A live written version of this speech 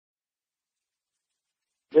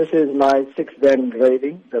This is my 6th Dan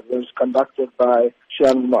grading that was conducted by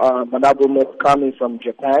Chihan Murakami from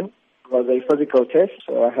Japan. It was a physical test,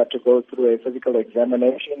 so I had to go through a physical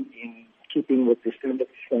examination in keeping with the standards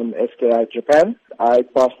from SKI Japan. I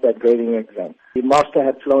passed that grading exam. The master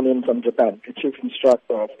had flown in from Japan, the chief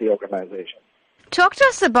instructor of the organization. Talk to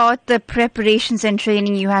us about the preparations and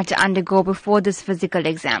training you had to undergo before this physical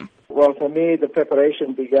exam. Well, for me, the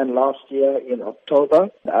preparation began last year in October.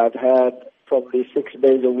 I've had probably 6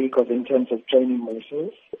 days a week of intensive training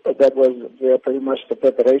myself. That was pretty much the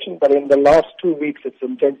preparation. But in the last 2 weeks, it's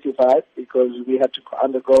intensified because we had to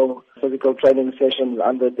undergo physical training sessions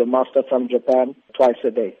under the master from Japan twice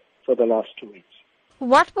a day for the last 2 weeks.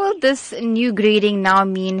 What will this new grading now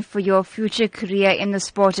mean for your future career in the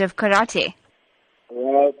sport of karate?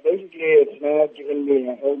 Well, basically, it's now given me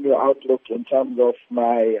a whole new outlook in terms of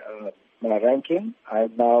my ranking.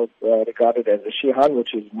 I'm now regarded as a Chihan,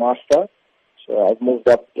 which is master. So I've moved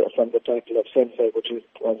up from the title of sensei, which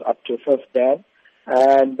was up to 5th Dan.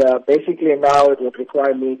 And basically now it would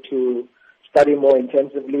require me to study more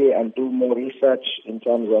intensively and do more research in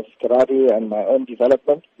terms of karate and my own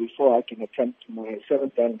development before I can attempt my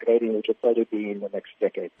 7th Dan grading, which will probably be in the next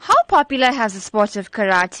decade. How popular has the sport of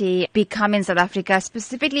karate become in South Africa,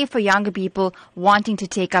 specifically for younger people wanting to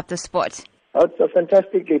take up the sport? It's a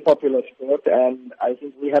fantastically popular sport, and I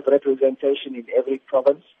think we have representation in every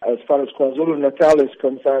province. As far as KwaZulu-Natal is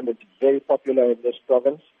concerned, it's very popular in this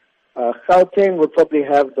province. Gauteng would probably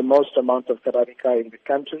have the most amount of karateka in the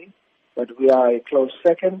country, but we are a close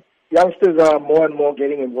second. Youngsters are more and more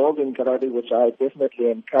getting involved in karate, which I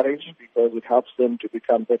definitely encourage because it helps them to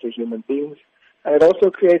become better human beings. And it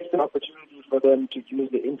also creates the opportunity for them to use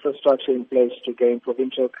the infrastructure in place to gain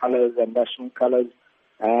provincial colors and national colors.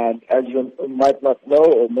 And as you might not know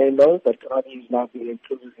or may know, that karate is now being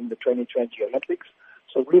included in the 2020 Olympics.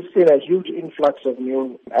 So we've seen a huge influx of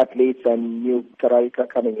new athletes and new karateka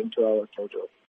coming into our dojo.